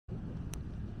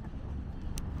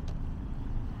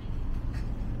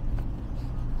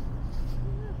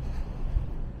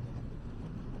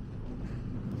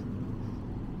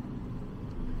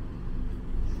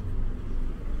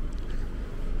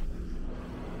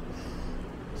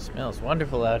Smells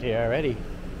wonderful out here already.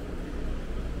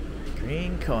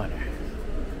 Green corner.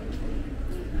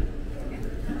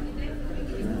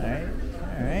 Alright,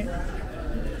 alright.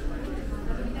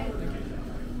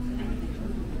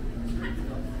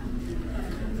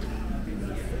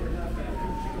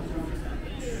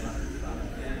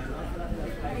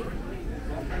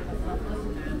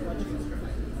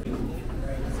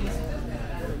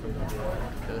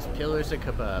 Those pillars of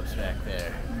kebabs back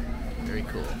there. Very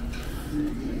cool. Is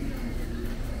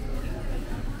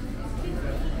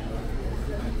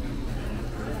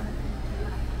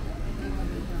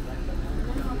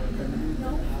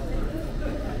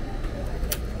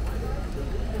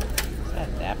that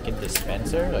a napkin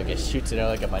dispenser? Like it shoots it out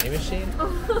like a money machine?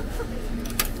 Oh,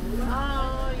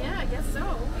 yeah, I guess so.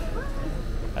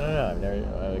 I don't know. I've never.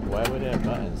 Like, why would it have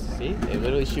buttons? See, it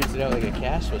literally shoots it out like a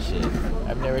cash machine.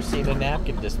 I've never seen a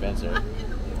napkin dispenser.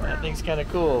 That thing's kind of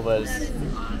cool, but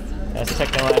that's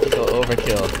technological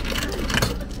overkill.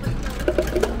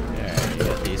 Alright, you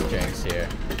got these drinks here.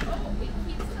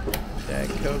 Diet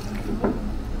Coke.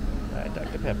 Alright,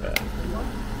 Dr. Pepper.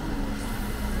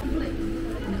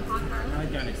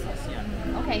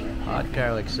 Okay. Hot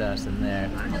garlic sauce in there.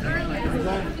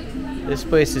 This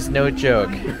place is no joke.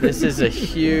 This is a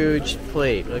huge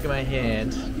plate. Look at my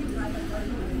hand.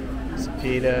 It's a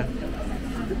pita.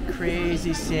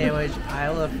 Crazy sandwich,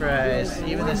 pile of fries.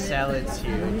 Even the salad's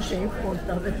huge. Chicken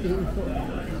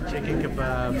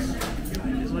kebabs.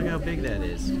 Just look how big that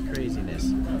is.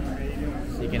 Craziness.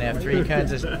 So you can have three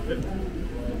kinds of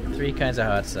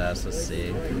hot sauce. Let's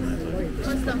see.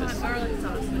 Plus the hot garlic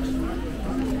sauce, which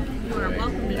you are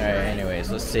welcome to try. Alright, anyways,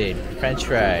 let's see. French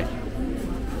fry.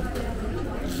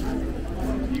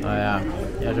 Oh yeah,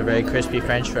 there's a very crispy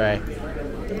French fry.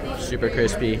 Super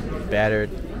crispy, battered.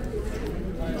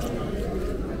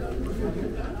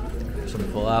 Some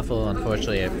falafel.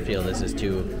 Unfortunately, I feel this is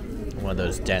one of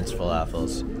those dense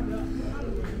falafels.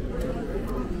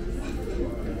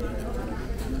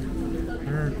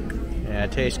 Yeah,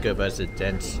 it tastes good, but it's a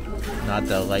dense, not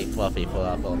the light, fluffy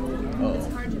falafel. Oh. It's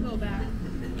hard to go back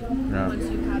No. once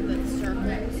you have the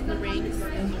circles, the rings.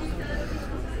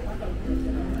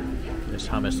 This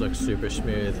hummus looks super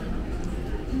smooth.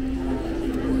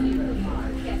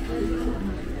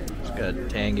 It's got a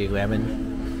tangy lemon.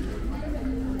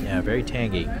 Yeah, very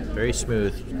tangy, very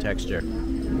smooth texture.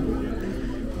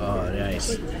 Oh,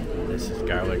 nice. This is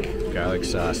garlic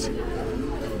sauce.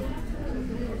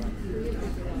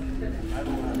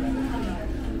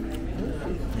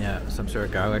 Yeah, some sort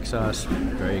of garlic sauce.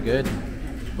 Very good.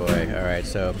 Boy, alright,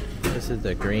 so this is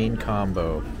the green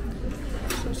combo.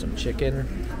 So some chicken.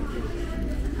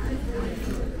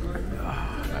 Oh, I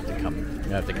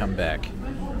have to come back.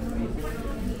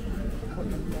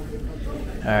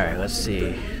 Alright, let's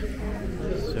see.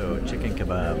 So, chicken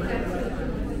kebab.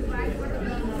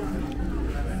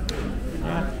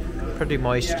 Yeah, pretty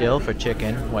moist still for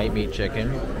chicken, white meat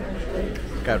chicken.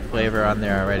 Got flavor on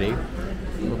there already.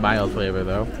 Mild flavor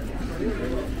though.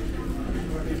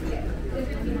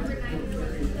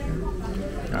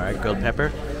 Alright, grilled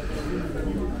pepper.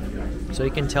 So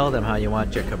you can tell them how you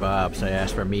want your kebabs. I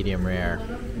asked for medium rare.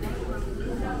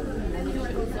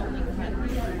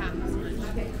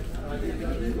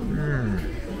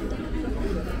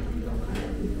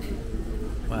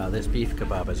 Wow, this beef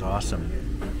kebab is awesome.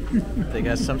 They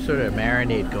got some sort of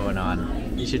marinade going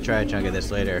on. You should try a chunk of this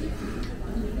later.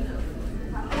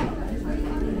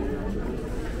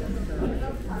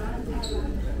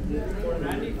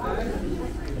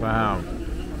 Wow.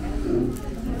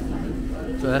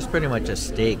 So that's pretty much a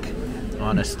steak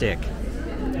on a stick.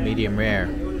 Medium rare.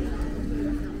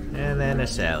 And then a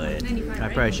salad. I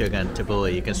probably should have gone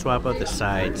tabbouleh. You can swap out the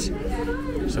sides.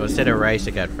 So instead of rice,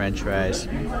 I got French fries.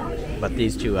 But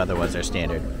these two other ones are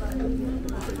standard.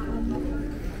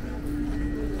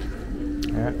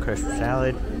 Alright, crisp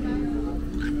salad.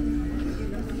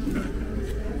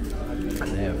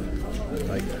 They have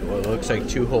like what looks like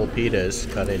 2 whole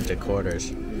pitas cut into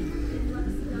quarters.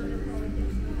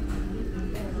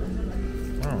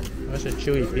 Oh, that's a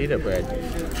chewy pita bread.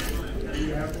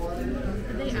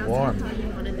 It's warm. How you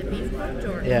wanted the beef cooked,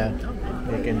 or? Yeah,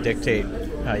 Okay. you can dictate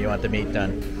how you want the meat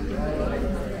done.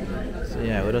 So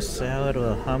yeah, a little salad, a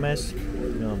little hummus, a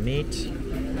little meat.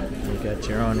 You got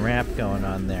your own wrap going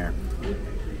on there.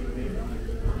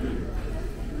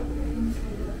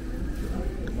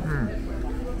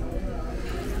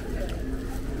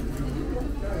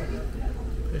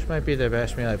 This might be the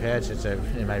best meal I've had since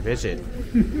in my visit. I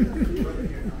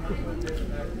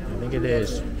think it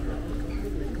is.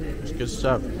 It's good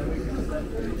stuff.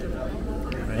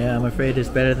 Yeah, I'm afraid it's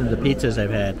better than the pizzas I've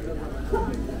had.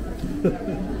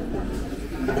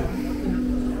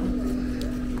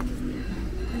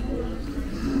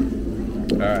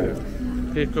 Alright.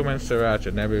 Kikkoman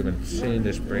Sriracha. Never even seen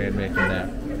this brand making that.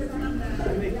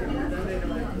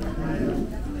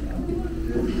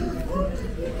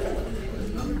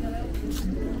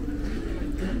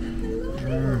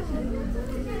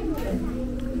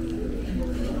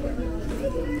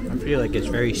 I feel like it's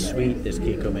very sweet, this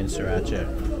Kikkoman Sriracha.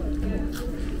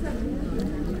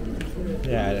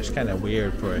 Yeah, that's kind of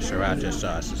weird for a Sriracha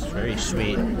sauce. It's very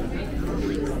sweet,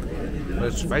 but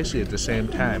it's spicy at the same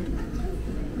time.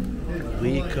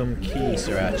 Lee Kum Kee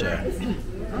Sriracha.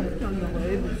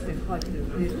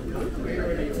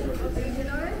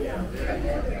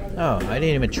 Oh, I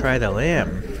didn't even try the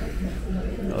lamb.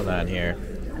 Hold on here.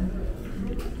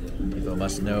 People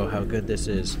must know how good this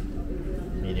is.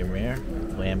 Medium rare,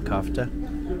 lamb kofta.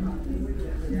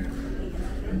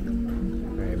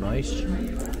 Very moist,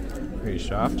 very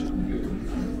soft.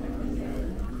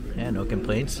 Yeah, no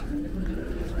complaints.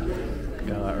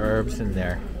 Got a lot of herbs in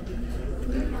there.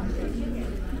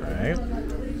 Alright.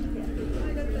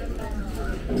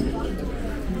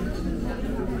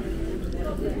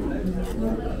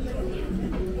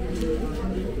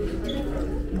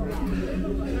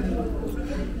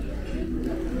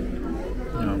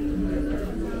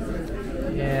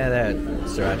 Yeah, that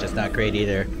Sriracha's not great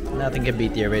either. Nothing can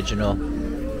beat the original.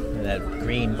 That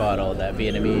green bottle, that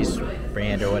Vietnamese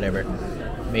brand or whatever,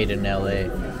 made in LA.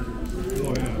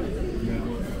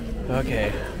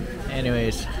 Okay.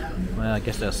 Anyways, well, I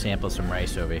guess I'll sample some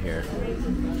rice over here.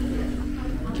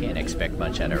 Can't expect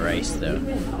much out of rice though.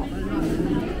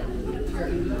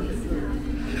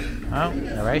 Oh,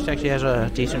 the rice actually has a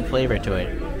decent flavor to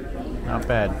it. Not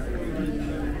bad.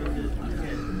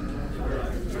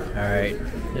 Alright,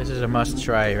 this is a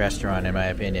must-try restaurant in my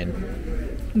opinion.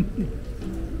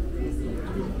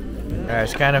 Alright,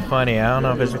 it's kind of funny. I don't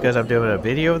know if it's because I'm doing a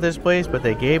video of this place, but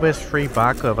they gave us free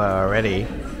baklava already,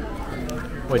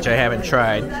 which I haven't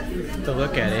tried. To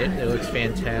look at it, it looks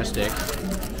fantastic.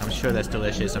 I'm sure that's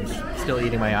delicious. I'm still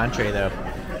eating my entree though.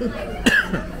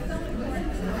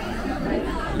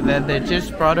 And then they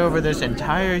just brought over this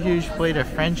entire huge plate of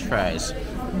French fries.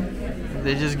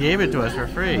 They just gave it to us for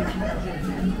free.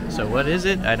 So what is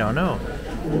it? I don't know.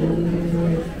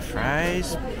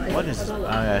 Fries? What is this?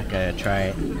 I gotta try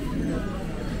it.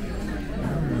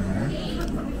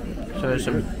 So there's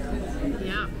some...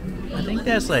 Yeah. I think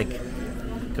that's like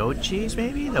goat cheese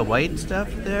maybe? The white stuff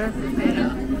there?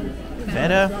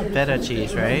 Feta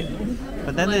cheese, right?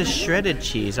 But then there's shredded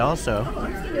cheese also.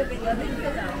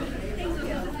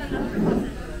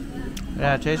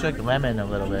 Yeah, it tastes like lemon a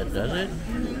little bit, does it?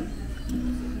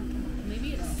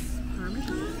 Maybe it's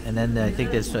Parmesan? And then I think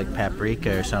there's like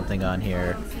paprika or something on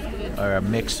here, or a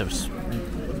mix of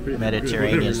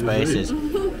Mediterranean spices.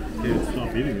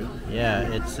 Yeah,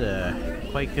 it's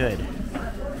quite good.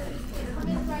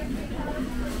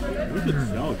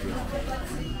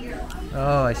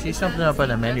 Oh, I see something up on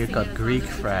the menu called Greek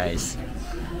fries.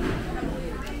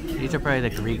 These are probably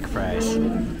the Greek fries.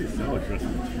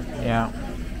 Yeah.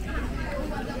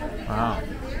 Wow.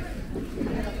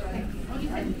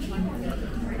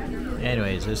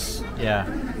 Anyways, this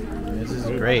is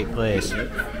a great place.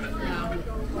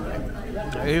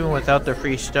 Even without the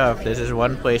free stuff, this is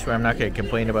one place where I'm not going to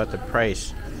complain about the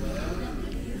price.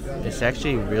 It's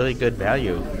actually really good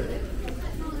value.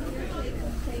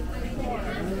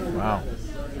 Wow.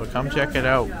 So come check it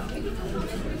out.